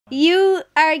You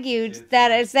argued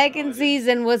that a second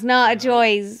season was not a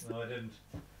choice. No, I didn't.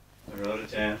 I wrote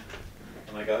it down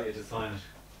and I got you to sign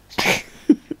it.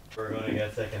 We're going to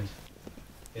get second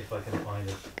if I can find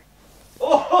it.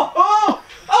 Oh!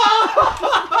 Oh!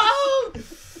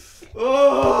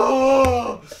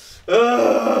 Oh!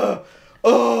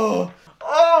 Oh!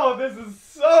 Oh! This is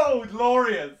so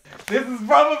glorious. This is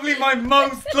probably my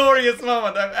most glorious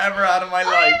moment I've ever had in my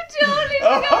life. I totally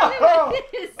forgot about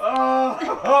this.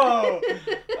 Oh!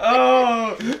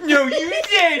 Oh! No, you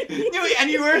did! No, and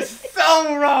you were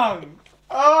so wrong!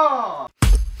 Oh!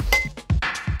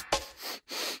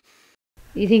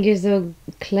 You think you're so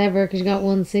clever because you got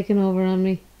one second over on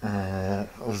me? It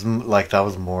was like that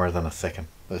was more than a second.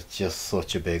 It was just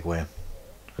such a big win.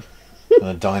 I'm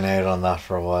gonna dine out on that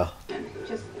for a while.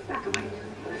 Just back of my head.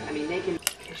 I mean, they can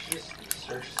just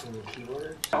search some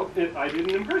keywords. Oh, I did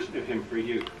an impression of him for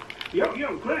you.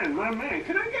 Yo, Glenn, my man,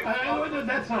 can I get...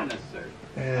 that's not necessary.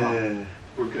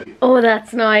 We're good. Oh,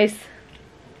 that's nice.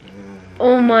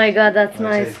 Oh my god, that's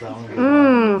nice. That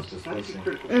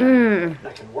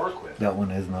can work with. That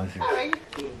one is nicer. Alright,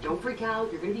 don't freak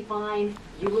out. You're gonna be fine.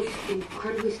 You look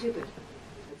incredibly stupid.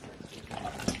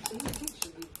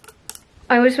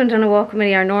 I just went on a walk with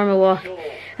Millie, our normal walk,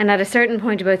 and at a certain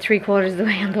point, about 3/4 of the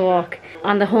way on the walk,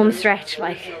 on the home stretch,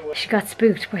 like, she got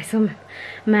spooked by some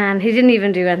man. He didn't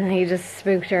even do anything, he just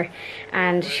spooked her,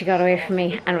 and she got away from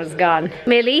me and was gone.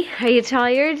 Millie, are you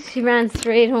tired? She ran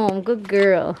straight home. Good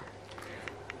girl.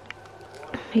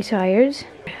 You tired?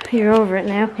 You're over it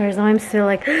now, whereas I'm still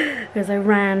like, as I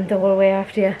ran the whole way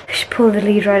after you. She pulled the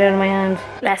lead right out of my hand.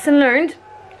 Lesson learned.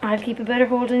 I'll keep a better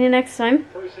hold on you next time.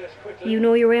 You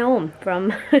know your way home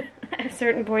from a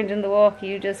certain point in the walk.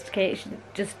 You just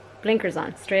blinkers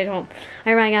on, straight home.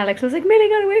 I rang Alex, I was like, Millie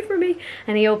got away from me.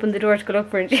 And he opened the door to go look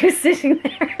for her and she was sitting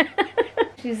there.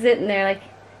 She was sitting there like,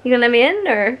 you gonna let me in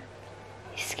or?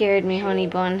 You scared me, honey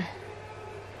bun.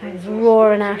 I was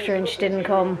roaring after her and she didn't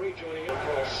come.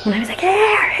 And I was like,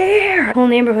 here! The whole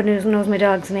neighbourhood knows my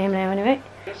dog's name now anyway.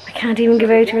 I can't even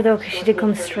give out to her though because she did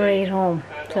come straight home.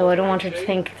 So I don't want her to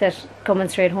think that coming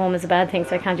straight home is a bad thing,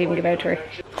 so I can't even give out to her.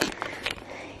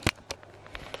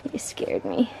 You scared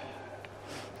me.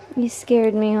 You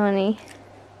scared me, honey.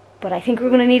 But I think we're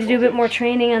going to need to do a bit more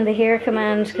training on the hair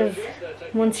command because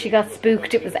once she got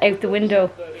spooked it was out the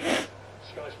window.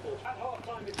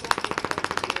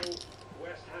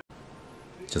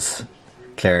 Just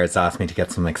Claire's asked me to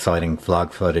get some exciting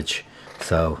vlog footage,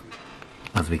 so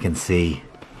as we can see,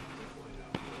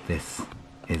 this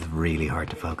is really hard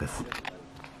to focus.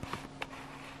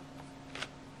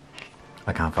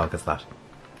 I can't focus that.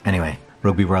 Anyway,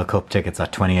 Rugby World Cup tickets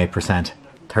at 28%,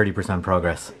 30%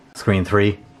 progress. Screen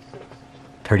 3,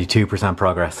 32%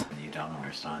 progress. You don't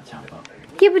understand, Champo.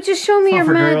 Yeah, but just show me your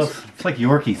mad... Girls. It's like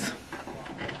Yorkies.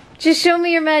 Just show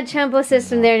me your mad Champo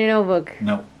system there in your notebook.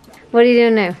 No. What are you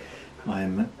doing now?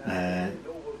 I'm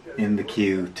in the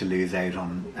queue to lose out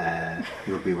on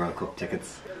Rugby World Cup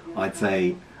tickets. I'd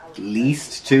say at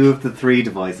least 2 of the 3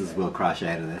 devices will crash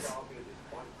out of this.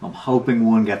 I'm hoping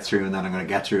one gets through and then I'm going to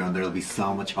get through and there'll be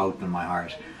so much hope in my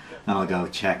heart. And I'll go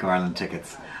check Ireland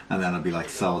tickets and then I'll be like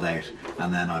sold out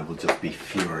and then I will just be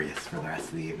furious for the rest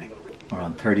of the evening. We're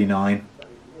on 39,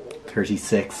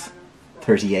 36,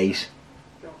 38.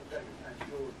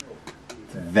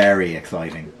 It's very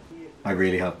exciting. I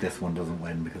really hope this one doesn't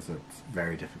win because it's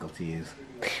very difficult to use.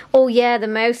 Oh yeah, the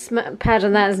mouse pad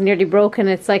on that is nearly broken.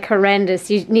 It's like horrendous.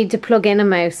 You need to plug in a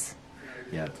mouse.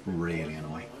 Yeah, it's really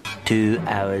annoying. 2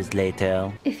 hours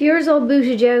later. If yours all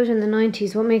booted you out in the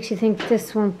 90s, what makes you think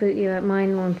this won't boot you out?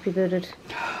 Mine won't be booted.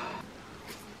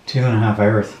 2.5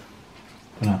 hours.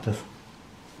 Been at this.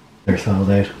 They're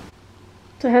sold out.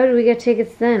 So how do we get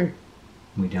tickets then?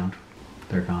 We don't.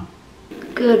 They're gone.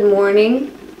 Good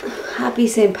morning. Happy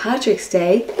St. Patrick's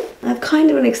Day. I have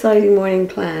kind of an exciting morning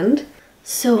planned.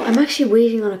 So I'm actually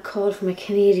waiting on a call from a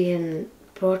Canadian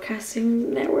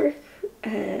broadcasting network.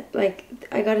 Like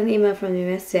I got an email from them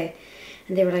yesterday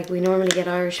and they were like, we normally get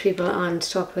Irish people on to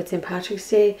talk about St. Patrick's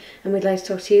Day and we'd like to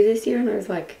talk to you this year. And I was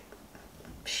like,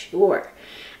 sure.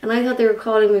 And I thought they were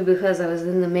calling me because I was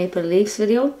in the Maple Leafs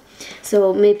video.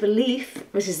 So Maple Leaf,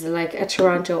 which is like a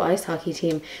Toronto ice hockey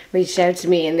team, reached out to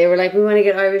me and they were like, we want to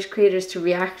get Irish creators to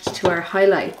react to our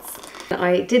highlights.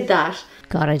 I did that.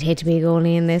 God, I'd hate to be a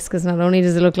goalie in this because not only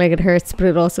does it look like it hurts, but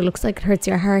it also looks like it hurts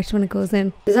your heart when it goes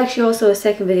in. There's actually also a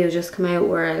second video just come out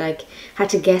where I like had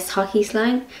to guess hockey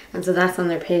slang, and so that's on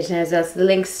their page now as well. So the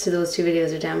links to those 2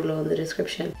 videos are down below in the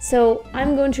description. So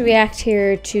I'm going to react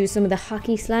here to some of the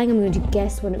hockey slang. I'm going to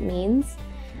guess what it means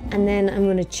and then I'm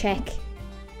going to check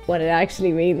what it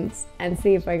actually means and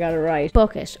see if I got it right.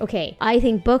 Bucket. Okay, I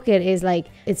think bucket is like,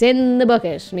 it's in the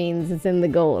bucket means it's in the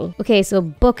goal. Okay, so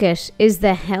bucket is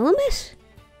the helmet?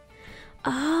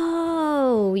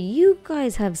 Oh, you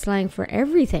guys have slang for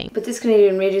everything. But this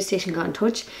Canadian radio station got in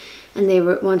touch and they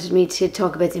wanted me to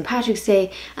talk about St. Patrick's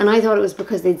Day, and I thought it was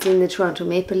because they'd seen the Toronto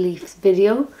Maple Leafs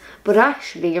video, but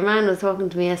actually your man was talking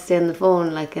to me yesterday on the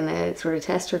phone, like in a sort of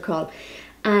tester call,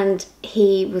 and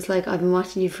he was like, I've been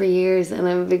watching you for years and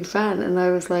I'm a big fan, and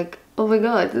I was like, oh my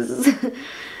god, this is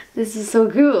this is so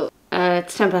cool.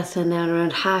 It's 10:10 now, and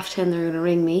around 10:30 they're gonna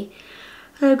ring me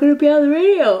and I'm gonna be on the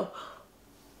radio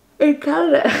in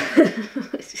Canada.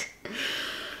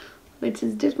 which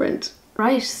is different.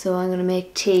 Right, so I'm gonna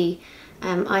make tea.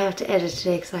 I have to edit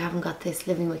today because I haven't got this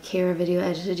Living with Ciara video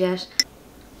edited yet.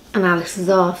 And Alex is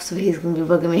off, so he's gonna be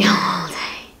bugging me all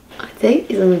day. I think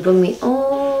he's gonna be bugging me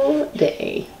all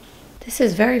day. This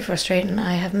is very frustrating.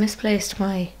 I have misplaced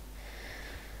my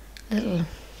little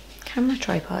camera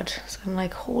tripod, so I'm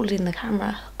like holding the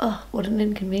camera. Oh, what an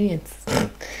inconvenience.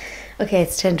 Okay,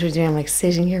 it's 10:23. I'm like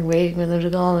sitting here waiting for them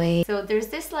to call me. So there's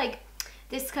this like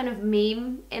this kind of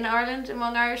meme in Ireland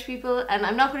among Irish people, and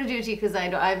I'm not going to do it to you because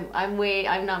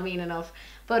I'm not mean enough.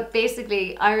 But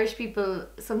basically, Irish people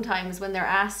sometimes when they're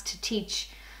asked to teach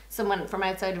someone from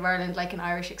outside of Ireland like an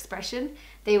Irish expression,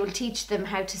 they will teach them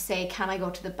how to say "Can I go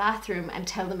to the bathroom?" and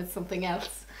tell them it's something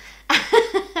else.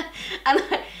 And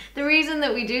the reason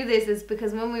that we do this is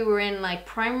because when we were in like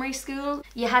primary school,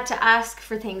 you had to ask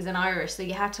for things in Irish, so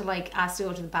you had to like ask to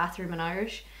go to the bathroom in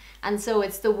Irish. And so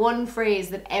it's the one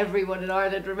phrase that everyone in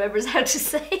Ireland remembers how to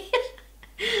say.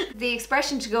 The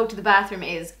expression to go to the bathroom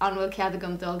is "Anwyl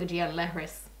ceadagum dulgadí an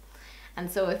lehris." And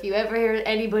so if you ever hear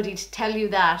anybody to tell you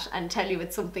that and tell you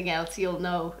it's something else, you'll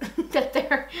know that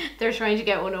they're trying to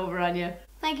get one over on you.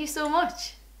 Thank you so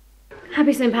much.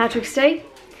 Happy St. Patrick's Day.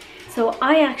 So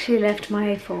I actually left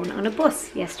my phone on a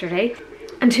bus yesterday,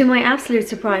 and to my absolute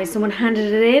surprise, someone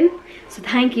handed it in. So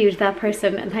thank you to that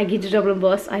person, and thank you to Dublin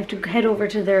Bus. I have to head over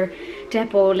to their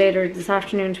depot later this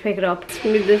afternoon to pick it up. It's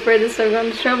going to be the furthest I've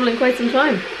gone to travel in quite some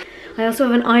time. I also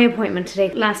have an eye appointment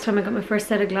today. Last time I got my first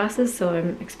set of glasses, so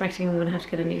I'm expecting I'm going to have to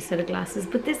get a new set of glasses.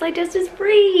 But this eye test is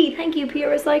free! Thank you,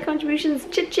 PRSI contributions.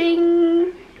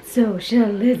 Cha-ching!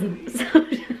 Socialism.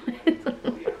 Socialism.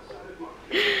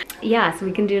 Yeah, so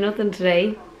we can do nothing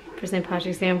today for St.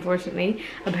 Patrick's Day, unfortunately.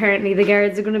 Apparently the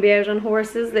guards are going to be out on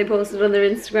horses. They posted on their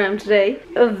Instagram today.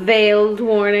 A veiled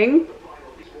warning.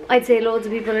 I'd say loads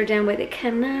of people are down by the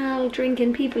canal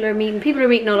drinking. People are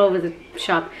meeting all over the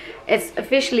shop. It's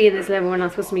officially in this level we're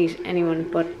not supposed to meet anyone,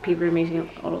 but people are meeting up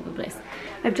all over the place.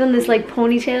 I've done this like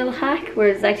ponytail hack where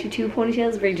it's actually two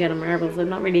ponytails, very Jenna Marbles. I'm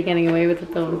not really getting away with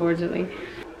it though, unfortunately.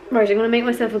 Right, I'm going to make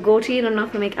myself a goatee, and I'm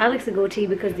not going to make Alex a goatee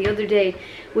because the other day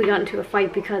we got into a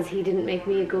fight because he didn't make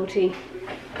me a goatee.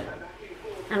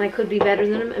 And I could be better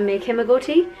than him and make him a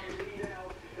goatee.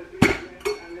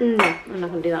 No, I'm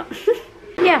not going to do that.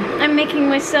 Yeah, I'm making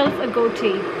myself a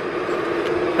goatee.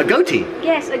 A goatee?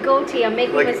 Yes, a goatee. I'm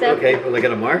making myself... Okay, will I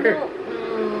get a marker? No.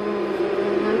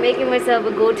 I'm making myself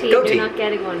a goatee, and you're not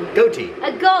getting one. Goatee.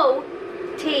 A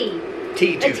goatee.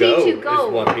 T to go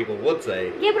is what people would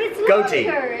say. Yeah, but it's goatee.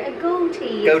 Longer. A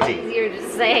goatee. Goatee. It's easier to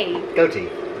say. Goatee.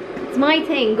 It's my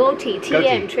thing. Goatee. TM.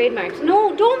 Goatee. Trademarked.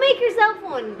 No, don't make yourself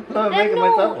one. No, I'm making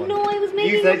myself one. No, I was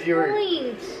making you said a you were...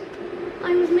 point.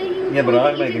 I was making a yeah, point but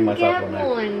I'm making myself one now.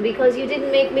 One because you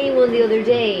didn't make me one the other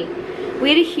day. We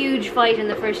had a huge fight in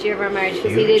the first year of our marriage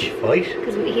because he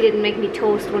didn't make me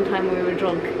toast one time when we were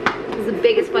drunk. It was the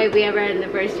biggest fight we ever had in the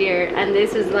first year, and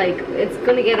this is like, it's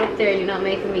gonna get up there and you're not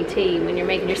making me tea when you're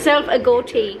making yourself a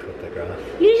goatee. Cut the grass.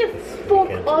 You need to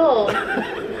fuck off.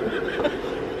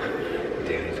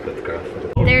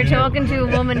 They're talking to a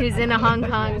woman who's in a Hong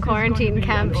Kong quarantine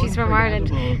camp. She's from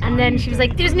Ireland, and then she was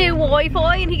like, there's no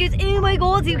Wi-Fi, and he goes, oh my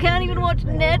god, so you can't even watch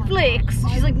Netflix.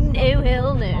 She's like, no,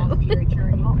 hell no.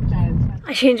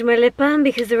 I changed my lip balm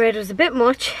because the red was a bit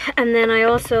much, and then I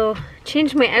also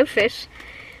changed my outfit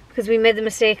because we made the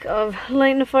mistake of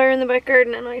lighting a fire in the back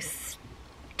garden and I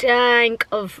stank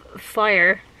of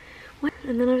fire.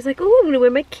 And then I was like, oh, I'm gonna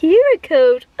wear my Ciara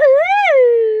coat.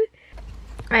 Ooh.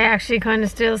 I actually kind of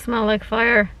still smell like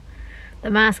fire, the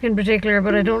mask in particular,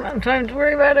 but I don't have time to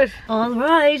worry about it.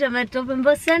 Alright, I'm at Dublin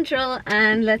Bus Central,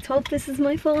 and let's hope this is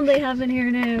my phone they have in here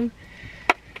now.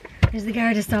 There's the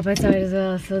guard to stop outside as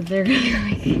well, so they're gonna be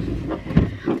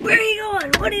like, where are you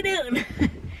going? What are you doing?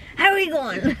 How are you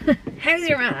going? How's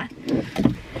your ma?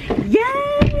 Yes!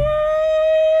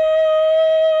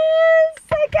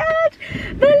 I can't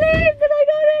believe that I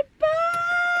got it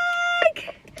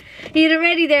back! He had it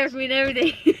ready there for me and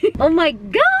everything. Oh my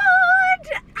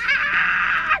god!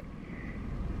 Ah!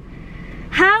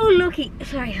 lucky,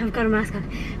 sorry, I've got a mask on.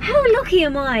 How lucky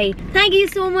am I? Thank you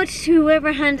so much to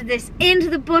whoever handed this into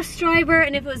the bus driver,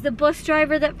 and if it was the bus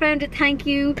driver that found it, thank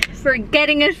you for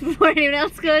getting it before anyone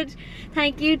else could.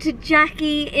 Thank you to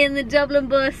Jackie in the Dublin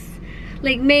bus,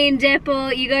 like main depot.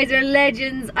 You guys are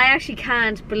legends. I actually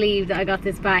can't believe that I got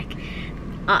this back.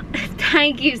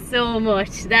 Thank you so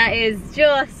much. That is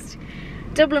just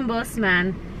Dublin bus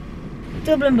man.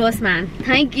 Dublin bus man.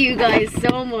 Thank you guys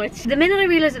so much. The minute I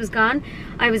realised it was gone,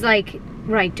 I was like,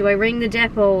 right, do I ring the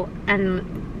depot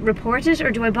and report it,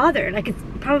 or do I bother? Like, it's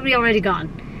probably already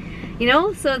gone, you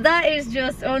know? So that is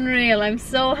just unreal. I'm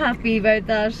so happy about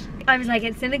that. I was like,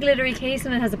 it's in a glittery case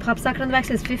and it has a pop socket on the back,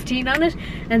 says 15 on it,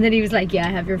 and then he was like, yeah,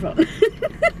 I have your phone.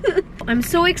 I'm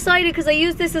so excited because I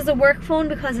use this as a work phone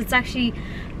because it's actually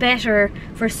better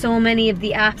for so many of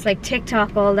the apps like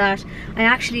TikTok, all that. I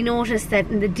actually noticed that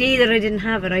in the day that I didn't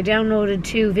have it, I downloaded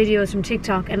 2 videos from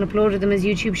TikTok and uploaded them as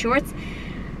YouTube shorts,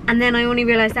 and then I only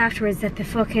realised afterwards that the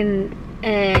fucking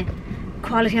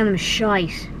quality on them is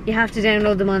shite. You have to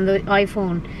download them on the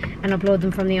iPhone and upload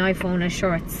them from the iPhone as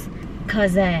shorts,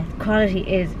 because quality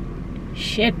is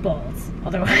shitballs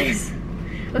otherwise.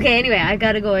 Okay, anyway, I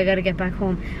gotta go. I gotta get back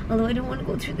home. Although I don't want to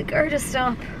go through the Garda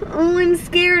stop. Oh, I'm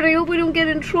scared. I hope I don't get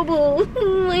in trouble.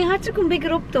 I had to come pick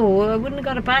it up though. I wouldn't have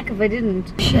got it back if I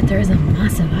didn't. Shit, there is a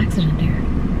massive accident here.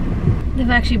 They've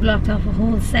actually blocked off a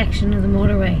whole section of the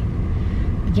motorway.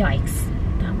 Yikes.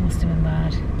 That must have been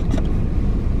bad.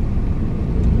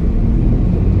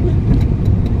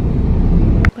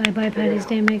 Bye bye Paddy's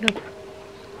Day makeup.